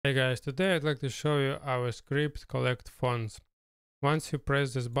Hey guys, today I'd like to show you our script collect fonts. Once you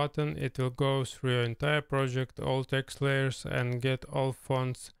press this button, it will go through your entire project, all text layers, and get all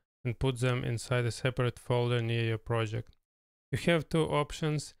fonts and put them inside a separate folder near your project. You have two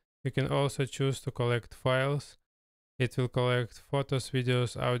options. You can also choose to collect files. It will collect photos,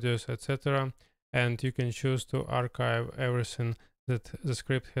 videos, audios, etc. And you can choose to archive everything that the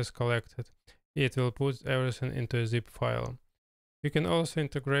script has collected. It will put everything into a zip file. You can also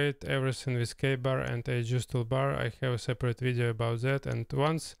integrate everything with K-bar and Agios toolbar. I have a separate video about that, and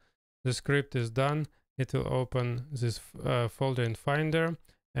once the script is done, it will open this folder in Finder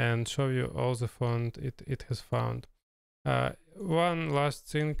and show you all the font it has found. One last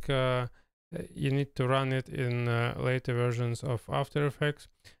thing, you need to run it in later versions of After Effects.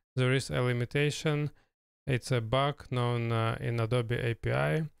 There is a limitation. It's a bug known in Adobe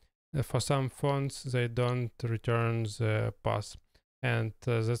API. For some fonts, they don't return the path, and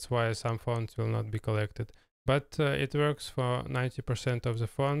that's why some fonts will not be collected. But it works for 90% of the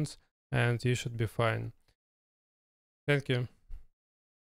fonts, and you should be fine. Thank you.